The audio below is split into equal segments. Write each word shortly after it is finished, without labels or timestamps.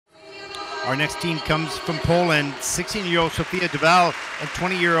Our next team comes from Poland, 16-year-old Sofiia DOHVAL and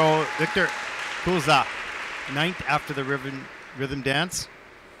 20-year-old Wiktor, KULESZA, 9th after the rhythm dance.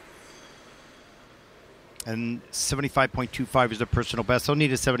 And 75.25 is their personal best. They'll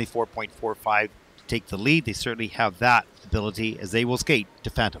need a 74.45 to take the lead. They certainly have that ability as they will skate to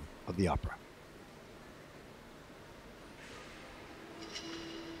Phantom of the Opera.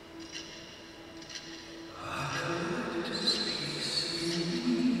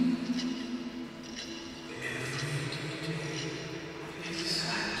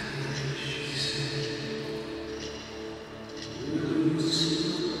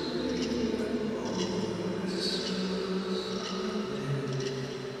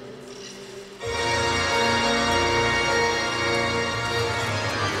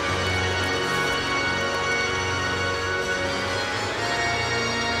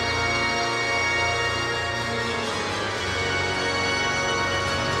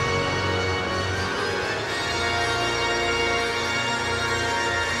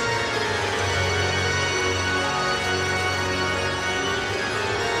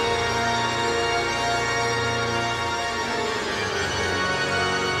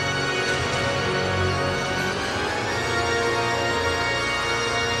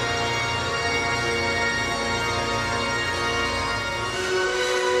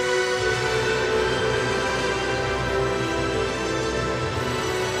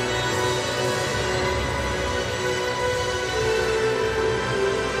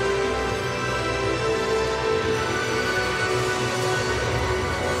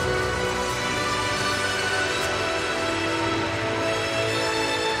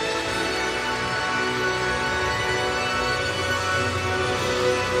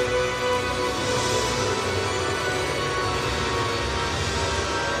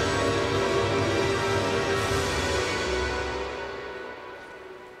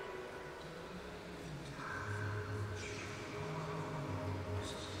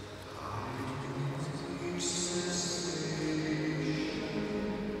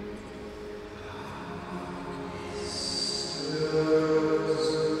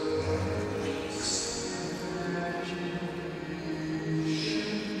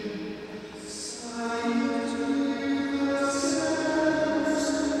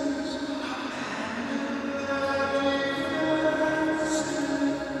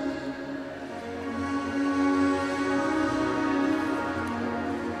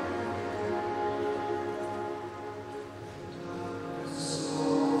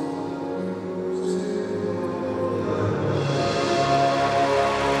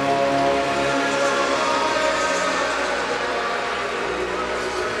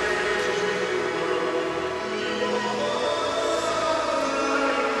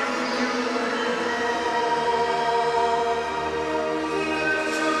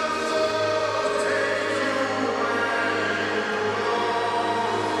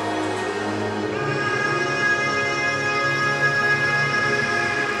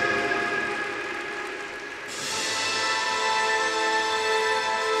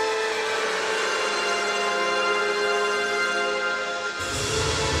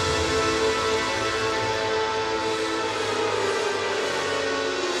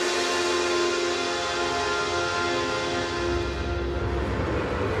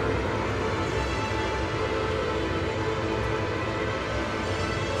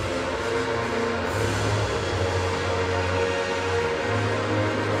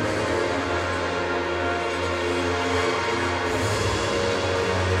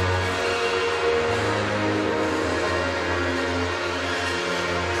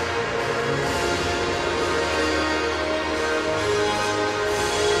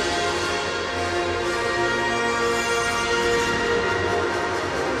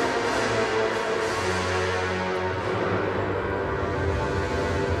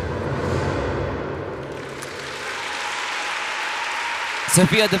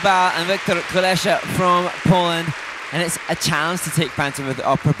 Sofiia DOHVAL and Wiktor KULESZA from Poland, and it's a challenge to take Phantom of the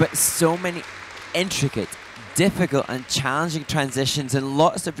Opera, but so many intricate, difficult and challenging transitions and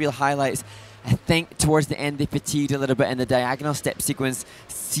lots of real highlights. I think towards the end they fatigued a little bit, and the diagonal step sequence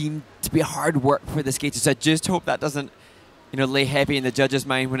seemed to be hard work for the skaters. So I just hope that doesn't, lay heavy in the judges'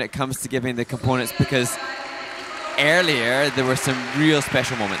 mind when it comes to giving the components, because earlier there were some real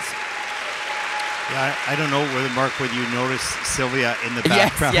special moments. Yeah, I don't know whether you noticed Sylvia in the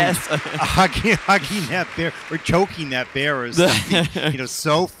background. Yes. hugging that bear or choking that bear or something.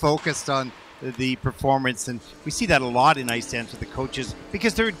 So focused on the performance, and we see that a lot in ice dance with the coaches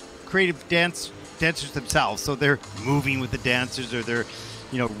because they're creative dancers themselves, so they're moving with the dancers, or they're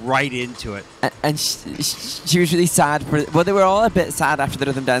right into it. And she was really sad well, they were all a bit sad after the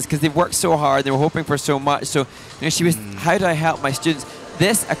rhythm dance because they worked so hard. They were hoping for so much. So she was, how do I help my students?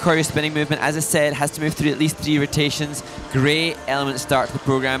 This choreo spinning movement, as I said, has to move through at least 3 rotations. Great element start to the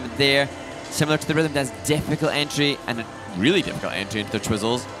program there. Similar to the rhythm dance, difficult entry and a really difficult entry into the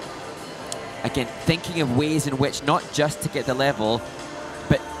twizzles. Again, thinking of ways in which not just to get the level,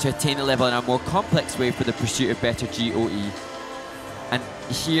 but to attain the level in a more complex way for the pursuit of better GOE. And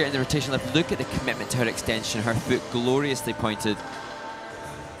here in the rotation left, look at the commitment to her extension, her foot gloriously pointed.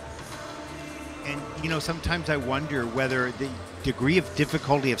 And, sometimes I wonder whether the degree of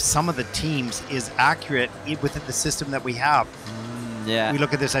difficulty of some of the teams is accurate within the system that we have. Yeah. We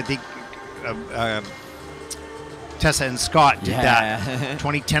look at this, I think, Tessa and Scott did that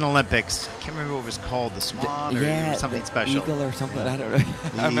 2010 Olympics. I can't remember what it was called, the swan or something special. Eagle or something, I don't know.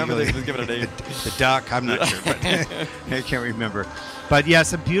 I remember they was given a name. The duck, I'm not sure, but I can't remember. But yeah,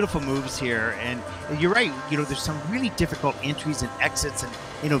 some beautiful moves here. And you're right, there's some really difficult entries and exits and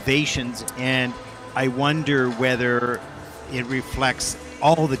innovations. And I wonder whether it reflects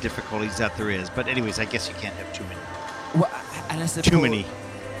all the difficulties that there is. But anyways, I guess you can't have too many. Well, and I suppose, too many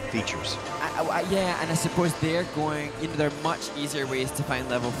features. Yeah, and I suppose they're going, there are much easier ways to find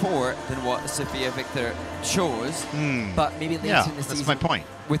level 4 than what Sofiia Wiktor chose. But maybe later in the season, that's my point.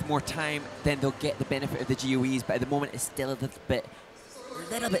 With more time, then they'll get the benefit of the GOEs. But at the moment, it's still a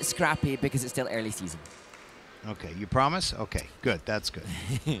little bit scrappy because it's still early season. Okay, you promise? Okay, good. That's good.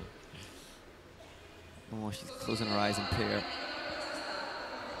 Oh, she's closing her eyes in prayer.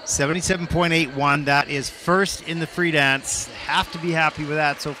 77.81. That is first in the free dance. Have to be happy with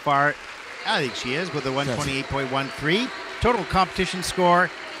that so far. I think she is with a 128.13. Total competition score.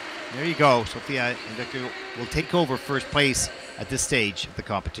 There you go. Sofiia and Wiktor will take over first place at this stage of the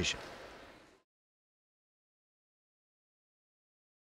competition.